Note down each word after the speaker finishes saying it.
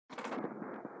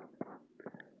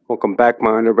Welcome back,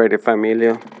 my underrated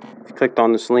familia. If you clicked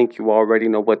on this link, you already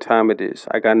know what time it is.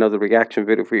 I got another reaction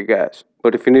video for you guys.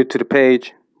 But if you're new to the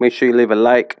page, make sure you leave a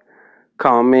like,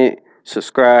 comment,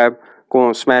 subscribe. Go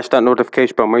and smash that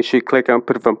notification bell. Make sure you click on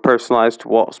put it from personalized to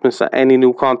walls. Miss any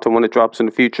new content when it drops in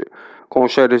the future. Go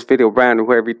and share this video around to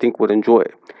whoever you think would enjoy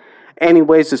it.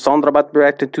 Anyways, the song that I'm about to be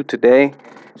reacting to today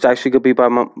is actually gonna be by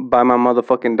my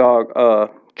motherfucking dog,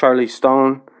 Charly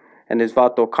Stone, and his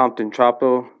vato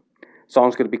ComptonChapo.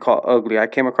 Song's gonna be called Ugly. I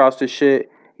came across this shit.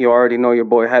 You already know your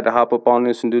boy had to hop up on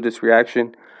this and do this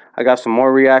reaction. I got some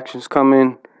more reactions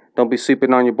coming. Don't be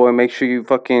sleeping on your boy. Make sure you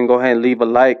fucking go ahead and leave a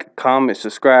like, comment,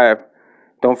 subscribe.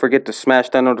 Don't forget to smash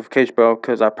that notification bell,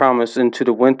 because I promise into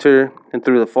the winter and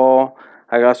through the fall,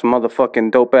 I got some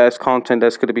motherfucking dope-ass content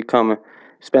that's gonna be coming.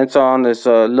 Spencer on this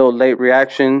little late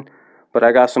reaction, but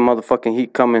I got some motherfucking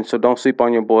heat coming, so don't sleep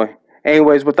on your boy.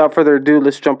 Anyways, without further ado,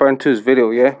 let's jump right into this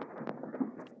video, yeah?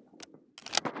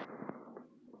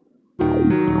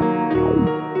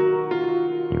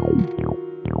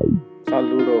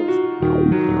 Saludos.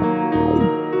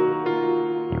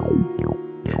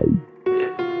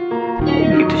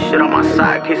 Keep the shit on my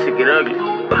side in case it get ugly.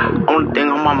 Only thing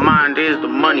on my mind is the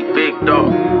money, big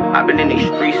dog. I've been in these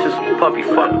streets since puppy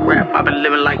fuck rap. I've been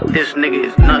living like this, nigga,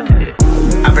 is nothing.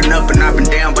 I've been up and I've been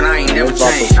down, but I ain't never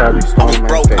changed. I was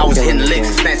broke, I was hitting licks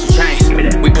and snatching chains.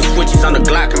 We put switches on the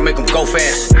Glock and make them go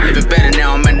fast. Living better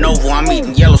now, I'm at Novo, I'm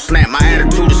eating yellow snap. My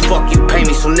attitude is fuck you, pay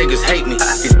me, so niggas hate me.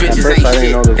 These bitches ain't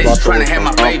shit, they just trying to have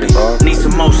my baby. Need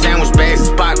some more sandwich bags, the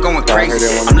spot going crazy.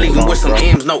 I'm leaving with some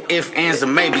M's, no ifs, ands, or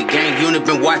maybe. Gang unit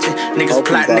been watching, niggas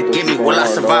plotting to get me. Will I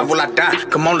survive, will I die?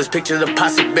 Come on, let's picture the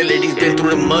possibilities. Been through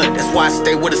the mud, that's why I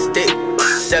stay with a stick.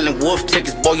 Selling wolf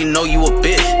tickets, boy, you know you a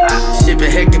bitch. Shit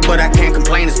been hectic, but I can't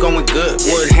complain, it's going good.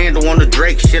 Wood handle on the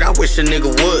Drake, shit, I wish a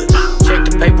nigga would. Check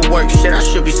the paperwork, shit, I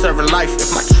should be serving life.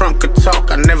 If my trunk could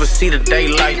talk, I never see the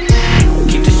daylight.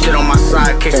 Keep this shit on my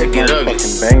side in case it get ugly.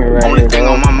 Only thing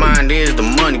on my mind is the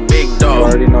money, big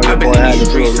dog. I've been in these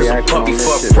streets since a puppy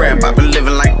fuck rap. I've been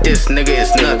living like this, nigga,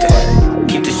 it's nothing.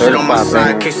 Keep this shit on my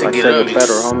side in case it get ugly.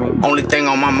 Only thing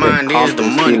on my mind is the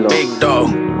money, big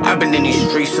dog. I've been in these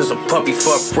streets since a puppy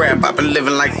fuck rap. I've been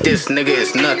living like this, nigga,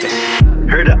 it's nothing.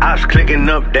 Heard the ops clicking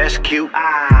up, that's cute.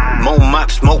 More mop,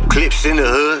 smoke clips in the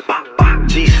hood.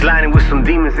 G sliding with some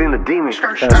demons in the demon.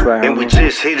 That's right, and we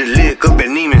just hit a lick up at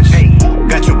Neiman's.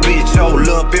 Got your bitch all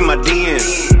up in my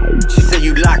DMs. She said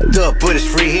you locked up, but it's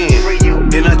free hand.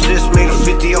 Then I just made a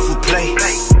 50 off a play.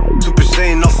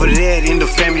 2% off of that, and the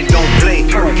family don't play.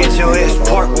 Get your ass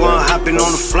parked while I'm hopping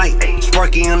on the flight.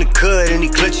 Sparky on the cut and he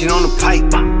clutching on the pipe.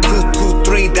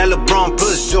 223, that LeBron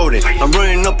plus Jordan. I'm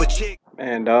running up a chick.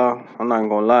 Man, dog, I'm not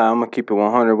gonna lie, I'm gonna keep it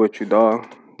 100 with you, dog.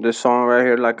 This song right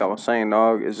here, like I was saying,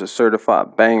 dog, is a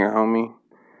certified banger, homie.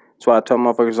 That's why I tell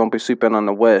motherfuckers don't be sleeping on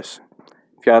the West.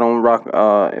 If y'all don't rock,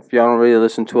 if y'all don't really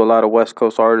listen to a lot of West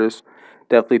Coast artists,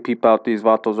 definitely peep out these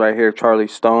vatos right here, Charly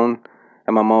Stone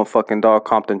and my motherfucking dog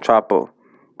ComptonChapo.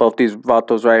 Both these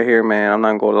vatos right here, man, I'm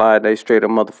not gonna lie, they straight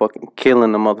up motherfucking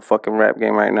killing the motherfucking rap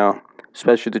game right now,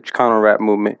 especially the Chicano rap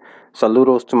movement.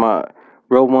 Saludos to my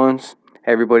real ones.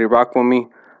 Everybody rock with me.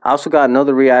 I also got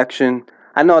another reaction.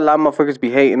 I know a lot of motherfuckers be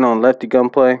hating on Lefty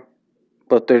Gunplay,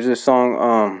 but there's this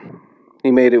song, he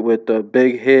made it with the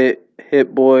Big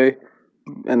Hit Boy,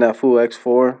 and that fool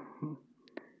X4.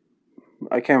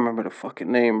 I can't remember the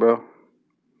fucking name, bro.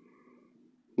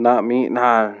 Not me.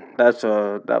 Nah, that's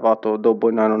that vato Dope Boy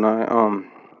 909.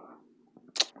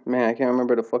 Man, I can't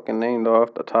remember the fucking name though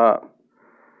off the top.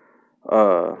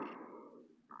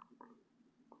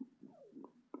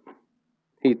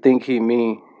 He think he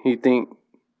me. He think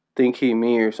he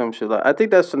me or some shit like. I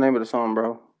think that's the name of the song,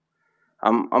 bro.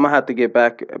 I'm gonna have to get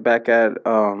back at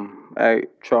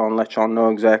y'all and let y'all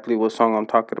know exactly what song I'm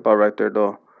talking about right there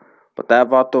though. But that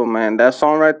vato, man, that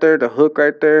song right there, the hook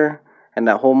right there, and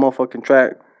that whole motherfucking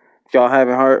track. If y'all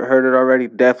haven't heard it already,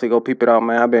 definitely go peep it out,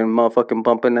 man. I've been motherfucking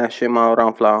bumping that shit my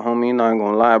around fly, homie. Not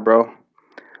gonna lie, bro.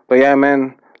 But yeah,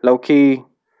 man, low key,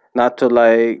 not to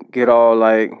like get all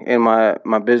like in my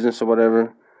business or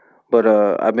whatever. But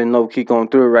I've been low key going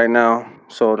through it right now,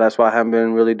 so that's why I haven't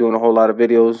been really doing a whole lot of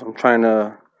videos. I'm trying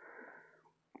to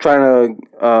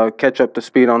catch up to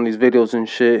speed on these videos and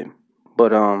shit.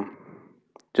 But I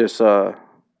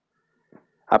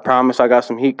promise I got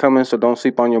some heat coming, so don't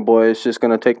sleep on your boy. It's just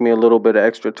gonna take me a little bit of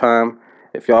extra time.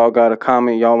 If y'all got a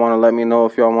comment, y'all want to let me know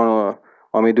if y'all want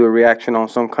me to do a reaction on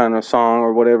some kind of song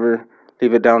or whatever,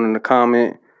 leave it down in the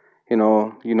comment. You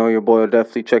know your boy will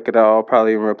definitely check it out. I'll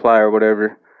probably even reply or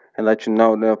whatever and let you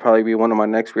know. That'll probably be one of my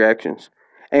next reactions.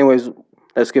 Anyways,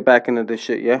 let's get back into this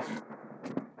shit, yeah?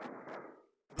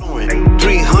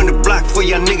 300 blocks. block for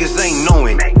y'all niggas ain't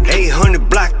knowing. 800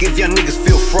 block if y'all niggas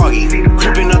feel froggy.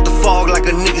 Creeping out the fog like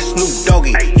a nigga Snoop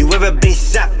Doggy. You ever been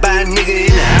shot by a nigga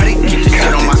in the Audi? Keep the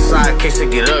shit on my side in case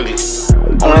it get ugly.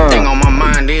 Only thing on my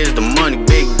mind is the money,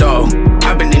 big dog.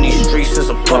 I've been in these streets since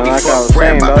a puppy. Fuck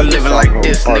rap, I've been living like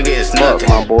this, nigga, it's nothing.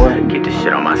 My boy. Keep the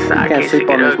shit on my side, Can't sleep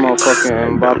on this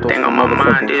motherfucking Vato thing on my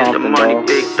mind is the money,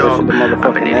 big dog.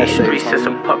 I've been in these streets since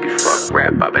a puppy. Fuck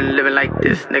rap, I've been living like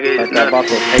this, nigga, it's that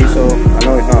nothing. Vato Peso. I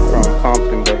know he's not from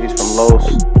Compton, but he's from Los.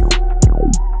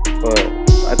 But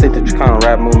I think the kind of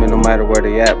rap movement, no matter where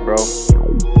they at, bro.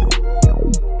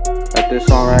 Like this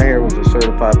song right here was a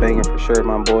certified banger for sure,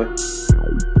 my boy.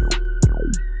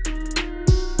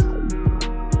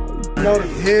 Know the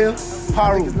hill,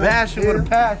 Haru bashing with a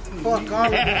passion. Fuck all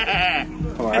of that.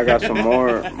 I got some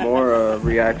more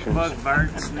reactions.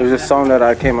 There's this song that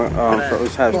I came from.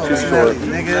 It has Too Short,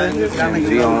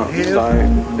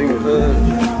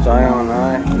 Zion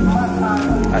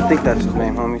I think that's his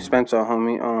name, homie. Spencer,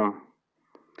 homie.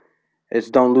 It's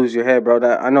Don't Lose Your Head, bro.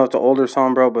 That I know it's an older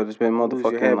song, bro, but it's been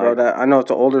motherfucking like, bro. I know it's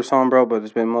an older song, bro, but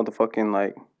it's been motherfucking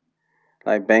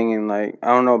like banging. Like I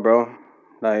don't know, bro.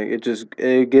 Like it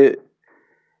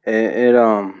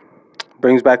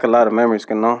brings back a lot of memories,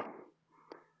 you know.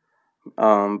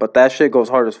 But that shit goes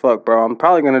hard as fuck, bro. I'm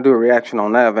probably gonna do a reaction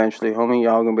on that eventually, homie.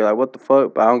 Y'all gonna be like, what the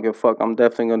fuck? But I don't give a fuck. I'm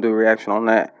definitely gonna do a reaction on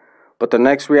that. But the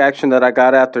next reaction that I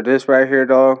got after this right here,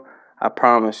 dog, I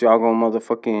promise y'all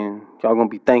gonna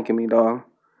be thanking me, dog.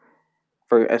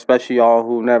 For especially y'all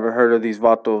who never heard of these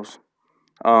Vatos.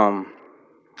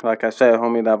 Like I said,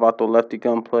 homie, that Vato Lefty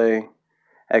Gunplay,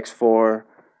 X4,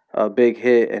 Big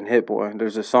Hit, and Hit Boy.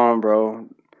 There's a song, bro.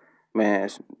 Man,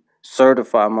 it's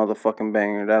certified motherfucking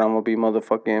banger that I'm gonna be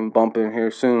motherfucking bumping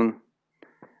here soon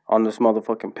on this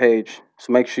motherfucking page.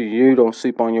 So make sure you don't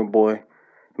sleep on your boy.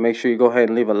 Make sure you go ahead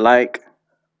and leave a like,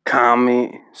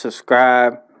 comment,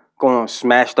 subscribe. Go and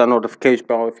smash that notification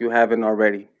bell if you haven't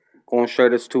already. Go and share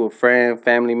this to a friend,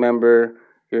 family member,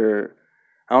 I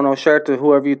don't know, share it to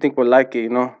whoever you think would like it, you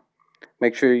know.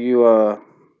 Make sure you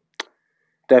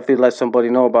definitely let somebody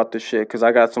know about this shit, because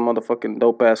I got some motherfucking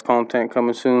dope-ass content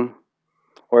coming soon.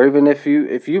 Or even if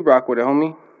you rock with it,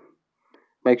 homie,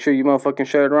 make sure you motherfucking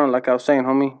share it around like I was saying,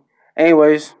 homie.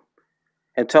 Anyways,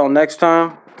 until next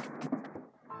time.